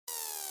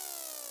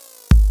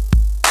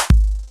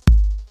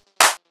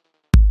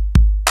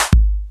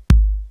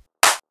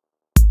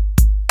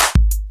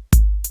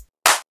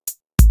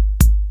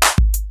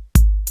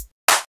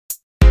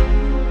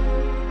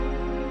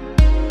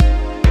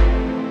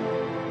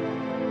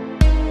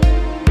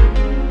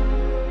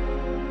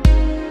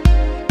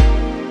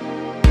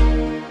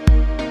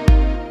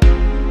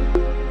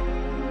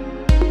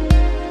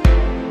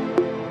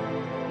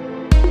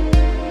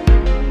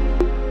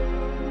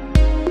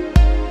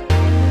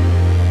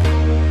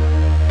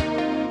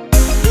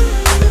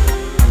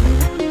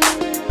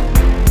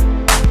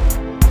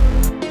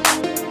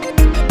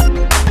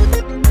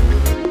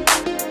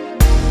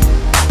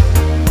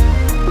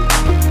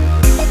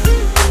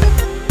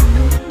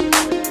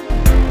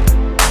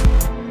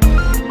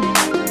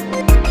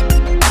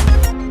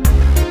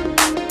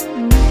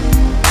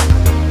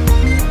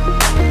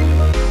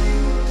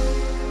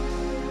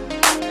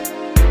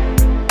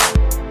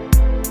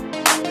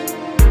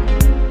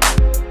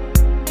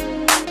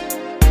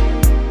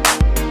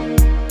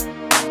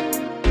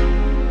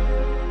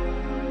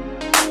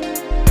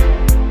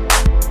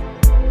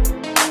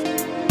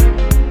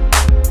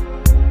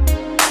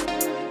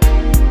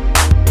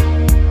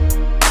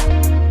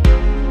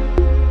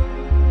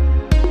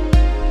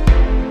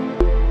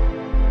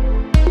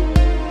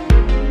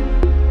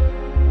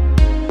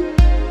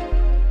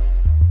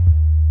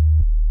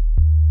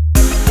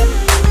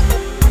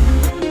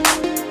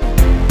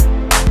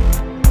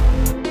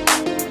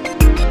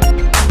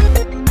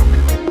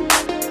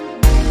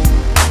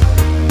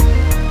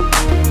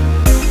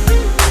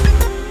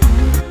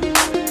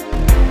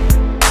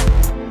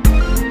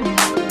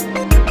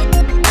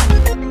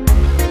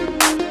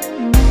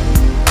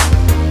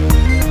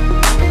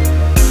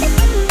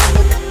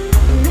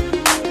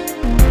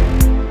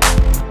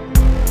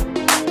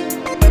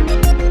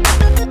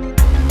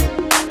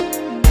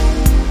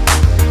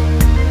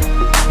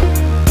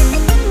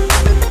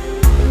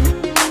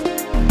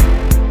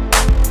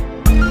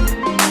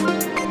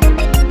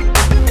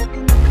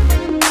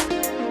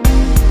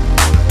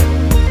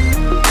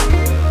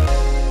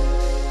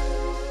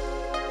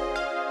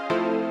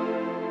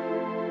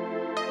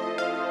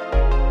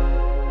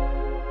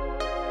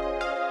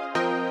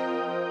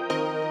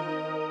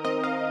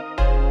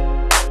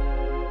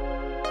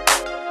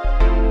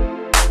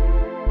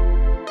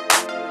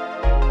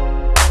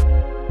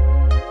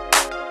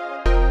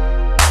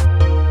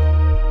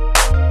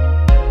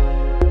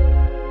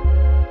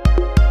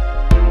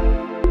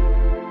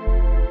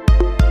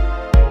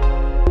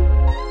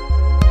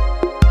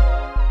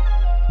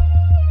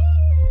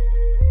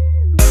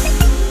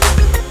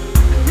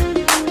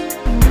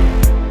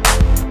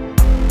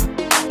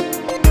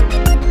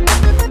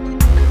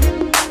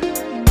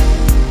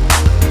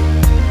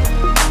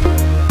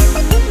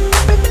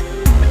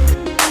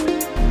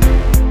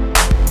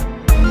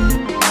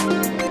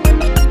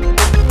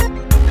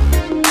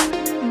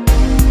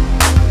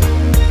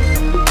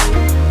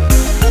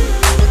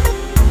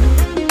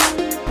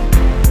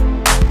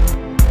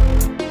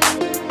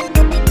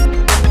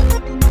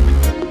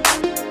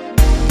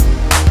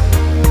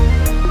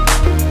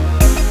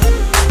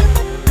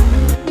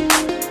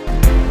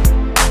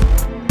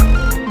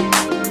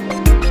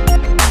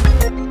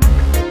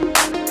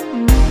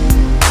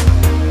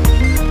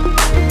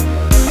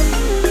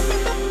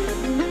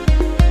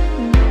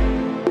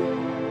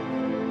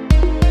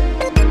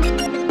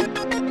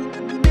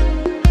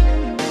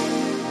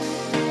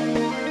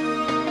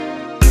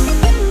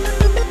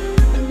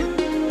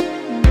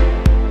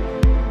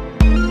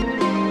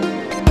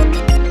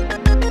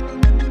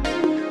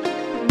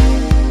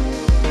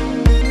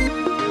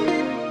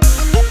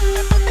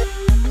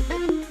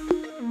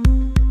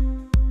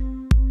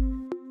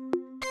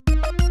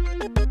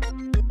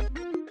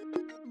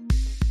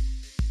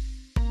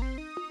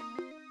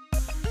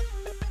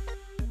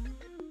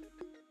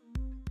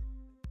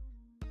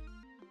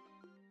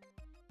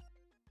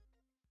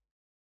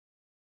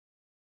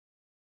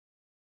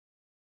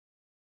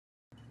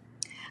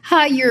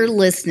Hi, you're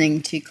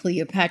listening to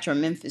Cleopatra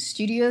Memphis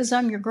Studios.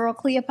 I'm your girl,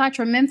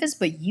 Cleopatra Memphis,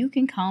 but you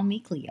can call me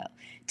Cleo.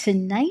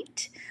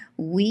 Tonight,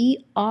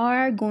 we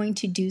are going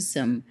to do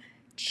some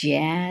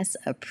jazz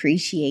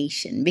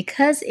appreciation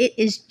because it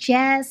is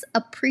Jazz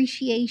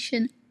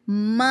Appreciation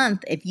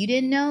Month. If you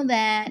didn't know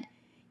that,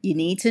 you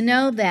need to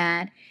know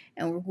that.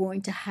 And we're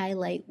going to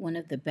highlight one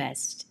of the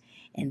best,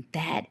 and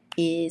that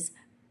is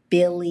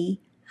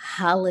Billie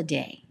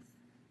Holiday.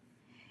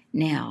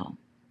 Now,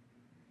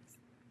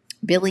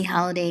 Billie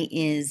Holiday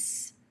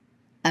is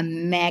a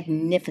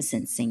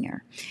magnificent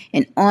singer.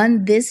 And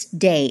on this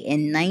day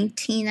in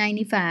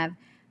 1995,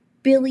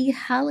 Billie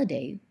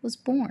Holiday was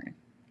born.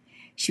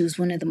 She was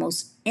one of the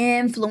most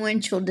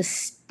influential,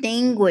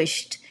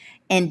 distinguished,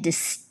 and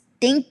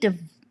distinctive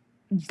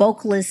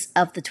vocalists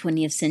of the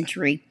 20th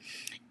century.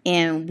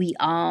 And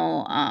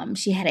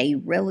she had a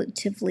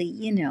relatively,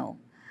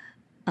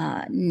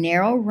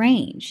 narrow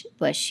range,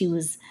 but she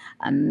was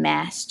a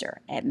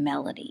master at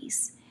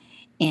melodies,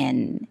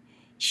 and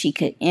she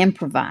could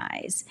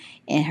improvise,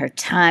 and her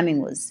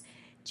timing was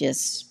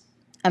just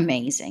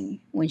amazing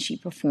when she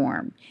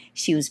performed.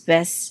 She was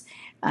best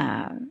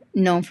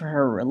known for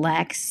her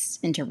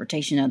relaxed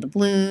interpretation of the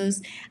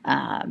blues,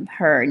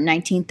 her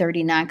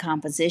 1939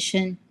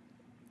 composition,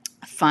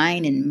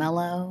 Fine and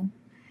Mellow,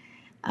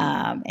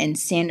 and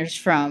Sanders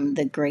from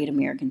the Great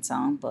American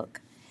Songbook.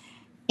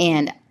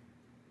 And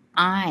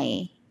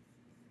I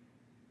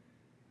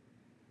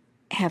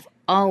have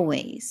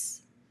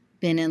always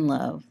been in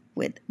love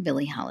with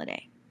Billie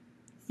Holiday.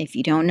 If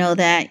you don't know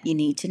that, you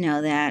need to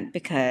know that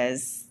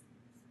because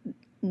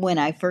when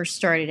I first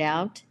started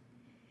out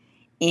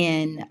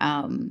in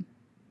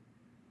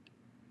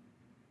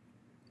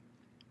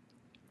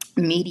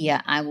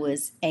media, I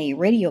was a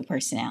radio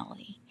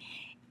personality.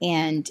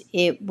 And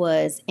it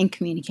was in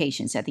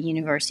communications at the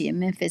University of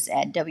Memphis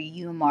at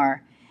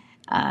WUMR,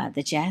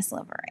 the Jazz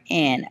Lover.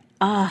 And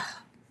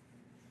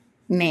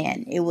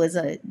man, it was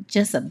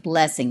just a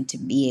blessing to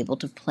be able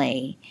to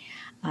play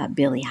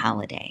Billie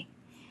Holiday.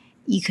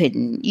 You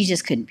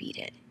just couldn't beat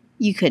it.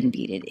 You couldn't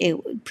beat it.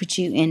 It would put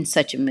you in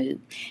such a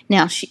mood.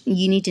 Now,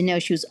 you need to know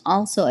she was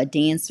also a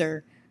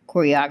dancer,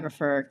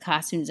 choreographer,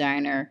 costume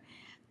designer,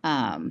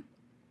 um,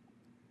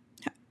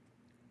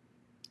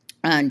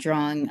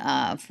 drawing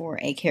for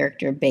a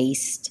character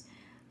based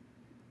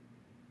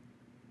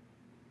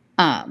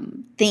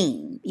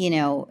theme.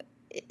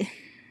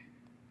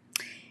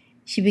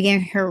 She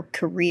began her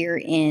career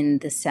in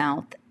the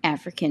South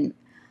African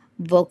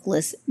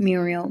vocalist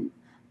Miriam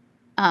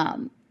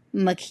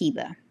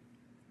Makeba,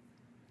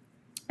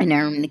 and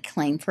earned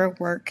acclaim for her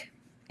work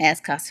as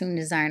costume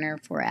designer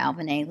for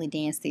Alvin Ailey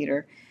Dance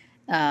Theater,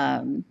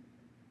 um,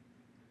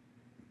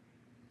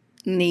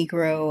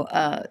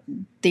 Negro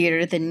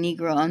Theater, the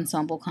Negro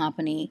Ensemble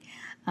Company,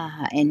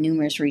 and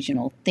numerous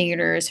regional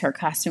theaters. Her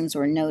costumes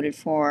were noted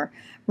for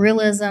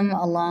realism,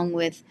 along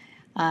with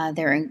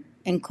their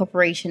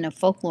incorporation of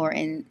folklore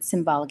and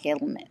symbolic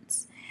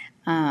elements.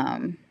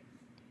 Um,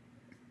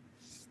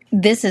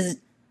 this is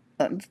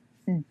uh,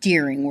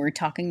 Deering. We're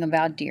talking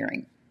about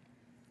Deering,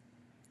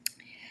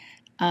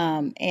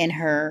 and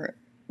her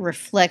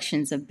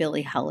reflections of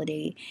Billie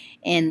Holiday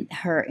and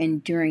her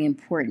enduring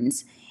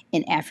importance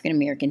in African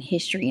American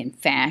history and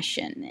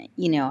fashion.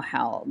 You know,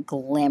 how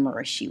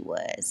glamorous she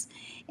was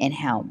and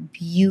how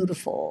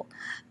beautiful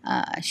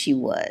she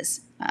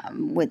was,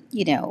 with,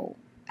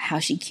 how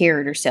she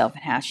carried herself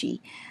and how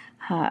she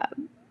uh,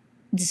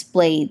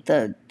 displayed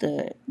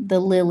the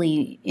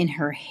lily in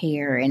her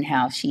hair and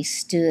how she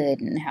stood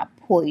and how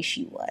poised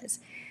she was.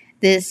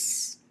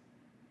 This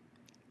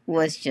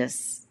was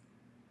just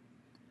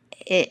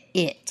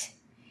it.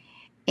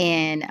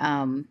 And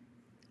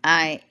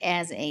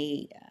as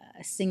a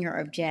singer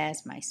of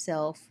jazz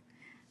myself,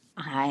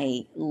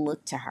 I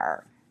look to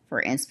her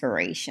for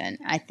inspiration.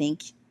 I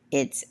think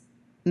it's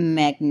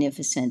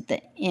magnificent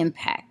the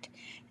impact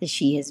that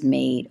she has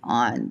made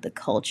on the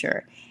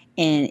culture.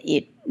 And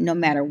it, no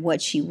matter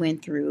what she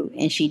went through,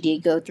 and she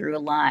did go through a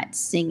lot,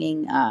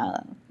 singing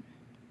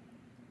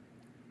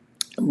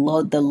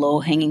the low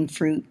hanging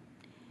fruit.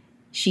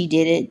 She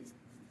did it,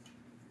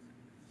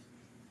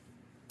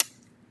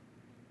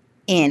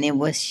 and it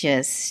was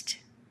just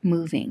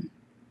moving.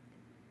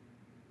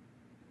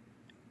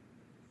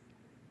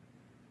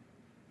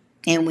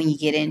 And when you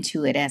get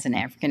into it as an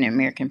African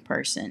American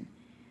person,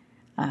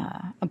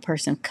 a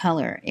person of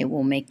color, it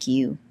can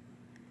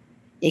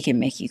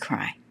make you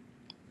cry.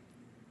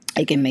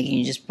 It can make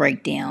you just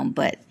break down.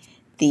 But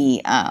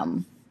the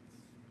um,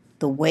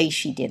 the way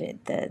she did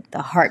it,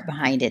 the heart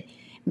behind it,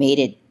 made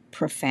it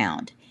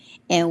profound.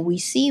 And we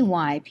see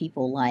why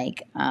people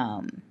like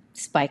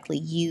Spike Lee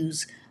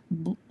use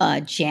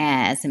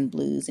jazz and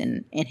blues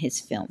in his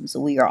films.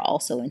 We are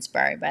also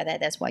inspired by that.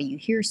 That's why you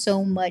hear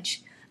so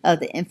much of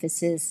the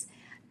emphasis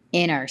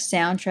in our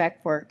soundtrack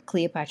for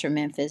Cleopatra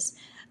Memphis,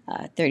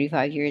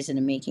 35 years in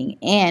the making,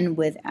 and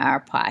with our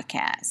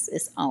podcast.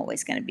 It's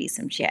always going to be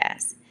some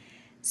jazz.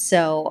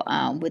 So,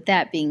 with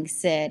that being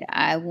said,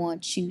 I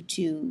want you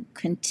to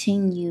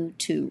continue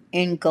to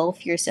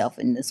engulf yourself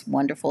in this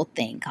wonderful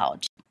thing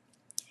called jazz.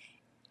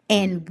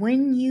 And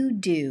when you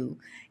do,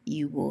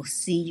 you will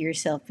see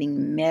yourself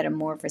being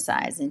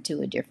metamorphosized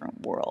into a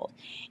different world,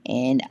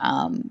 and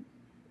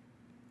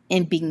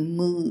being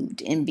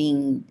moved and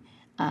being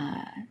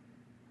uh,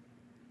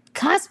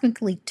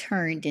 cosmically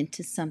turned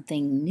into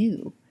something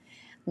new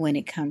when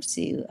it comes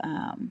to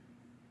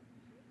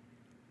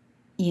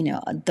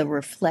the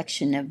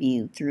reflection of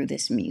you through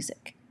this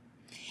music.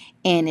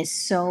 And it's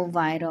so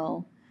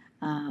vital.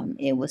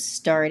 It was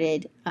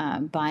started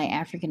by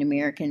African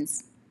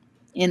Americans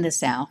in the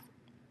South,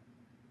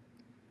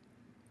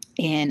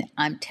 and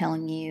I'm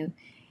telling you,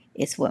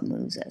 it's what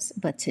moves us.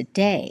 But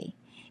today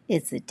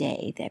is the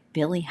day that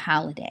Billie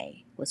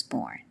Holiday was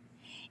born,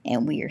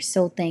 and we are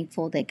so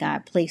thankful that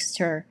God placed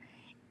her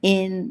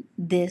in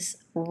this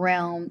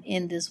realm,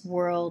 in this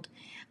world,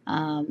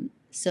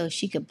 so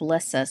she could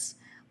bless us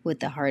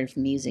with the heart of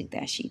music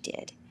that she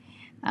did.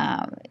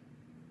 Um,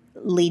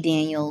 Lee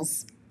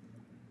Daniels,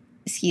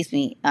 excuse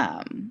me,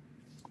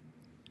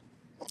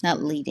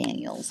 not Lee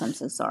Daniels, I'm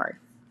so sorry.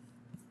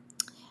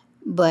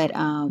 But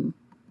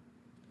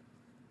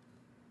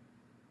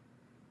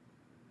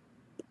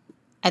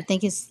I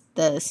think it's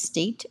the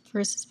State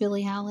versus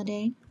Billie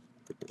Holiday.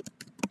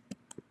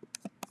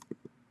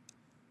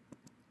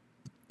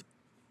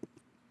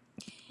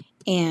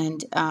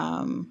 And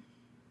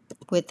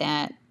with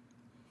that,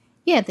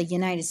 yeah, the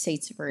United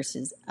States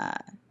versus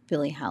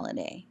Billie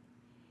Holiday.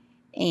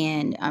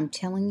 And I'm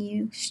telling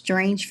you,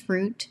 Strange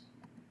Fruit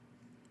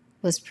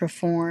was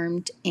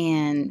performed,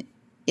 and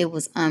it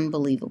was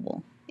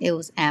unbelievable. It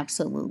was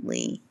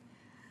absolutely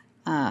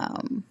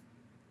um,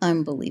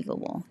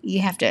 unbelievable.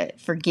 You have to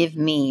forgive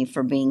me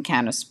for being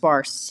kind of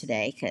sparse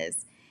today,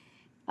 because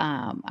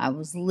I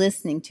was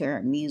listening to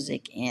her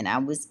music and I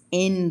was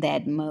in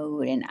that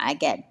mode, and I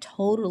got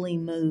totally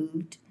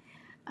moved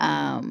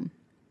um,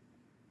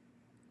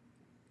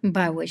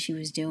 by what she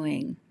was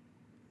doing,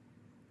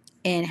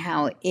 and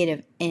how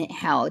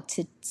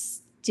to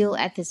still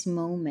at this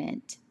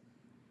moment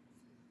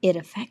it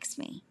affects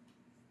me.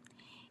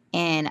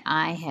 And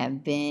I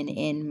have been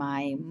in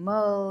my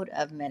mode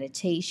of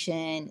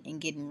meditation and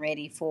getting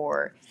ready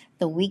for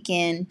the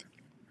weekend,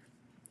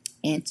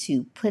 and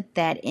to put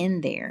that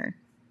in there,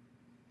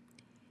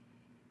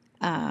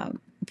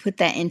 put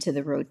that into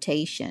the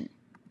rotation.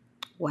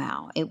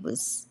 Wow, it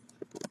was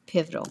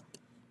pivotal.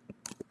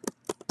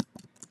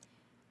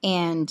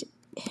 And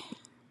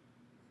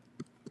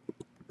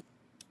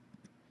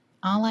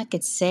all I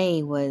could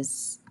say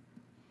was,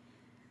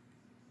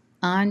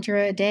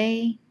 Andra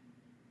Day,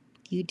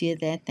 you did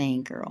that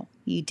thing, girl.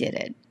 You did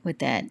it with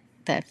that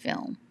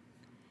film.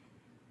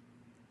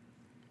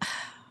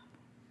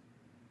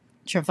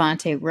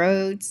 Trevante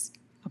Rhodes,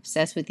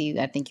 obsessed with you.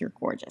 I think you're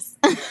gorgeous.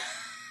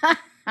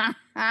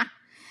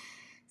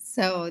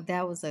 So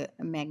that was a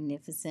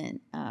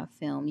magnificent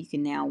film. You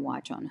can now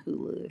watch on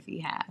Hulu if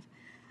you have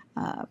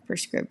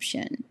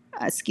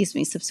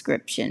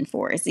subscription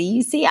for it. So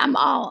you see, I'm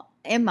all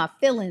in my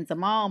feelings.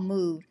 I'm all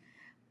moved.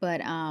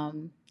 But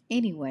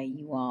anyway,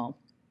 you all,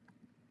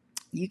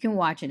 you can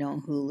watch it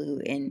on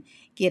Hulu and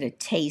get a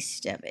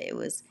taste of it. It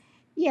was,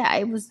 yeah,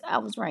 it was. I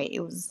was right.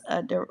 It was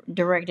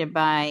directed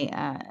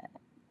by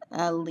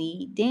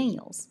Lee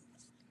Daniels,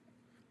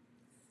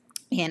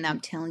 and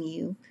I'm telling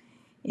you,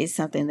 it's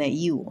something that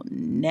you will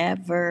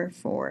never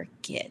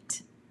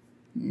forget.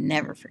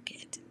 Never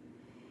forget.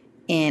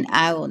 And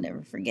I will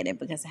never forget it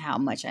because of how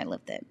much I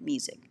love that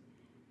music.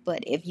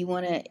 But if you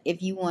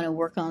wanna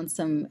work on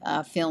some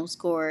film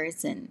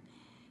scores, and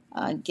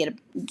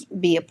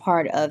be a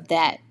part of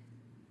that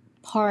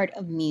part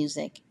of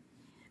music,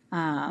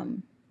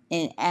 um,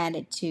 and add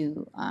it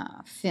to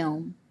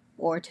film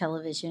or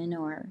television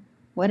or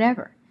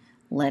whatever,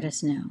 let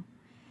us know.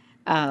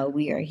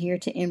 We are here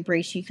to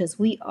embrace you, because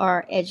we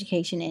are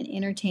education and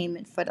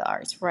entertainment for the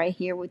arts, right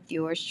here with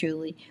yours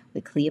truly,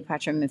 with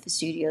Cleopatra Memphis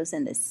Studios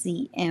and the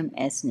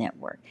CMS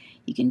Network.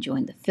 You can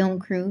join the film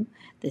crew,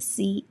 the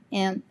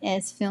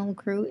CMS film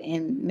crew,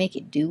 and make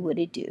it do what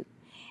it do.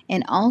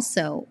 And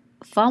also,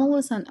 follow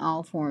us on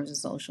all forms of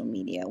social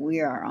media. We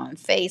are on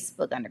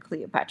Facebook under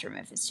Cleopatra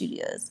Memphis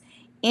Studios,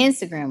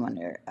 Instagram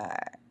under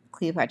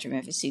Cleopatra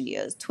Memphis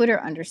Studios, Twitter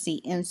under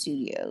CM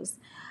Studios.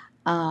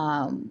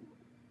 Um,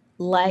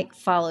 like,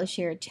 follow,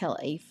 share, tell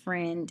a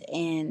friend,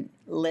 and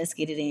let's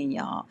get it in,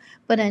 y'all.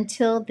 But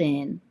until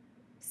then,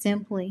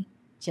 simply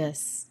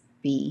just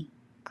be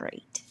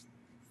great.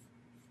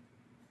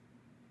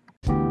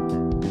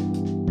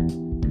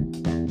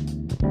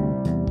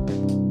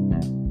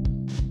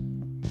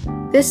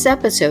 This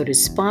episode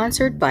is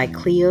sponsored by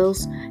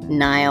Cleo's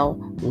Nile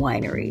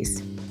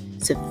Wineries,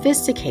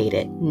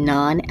 sophisticated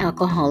non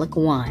alcoholic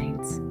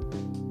wines.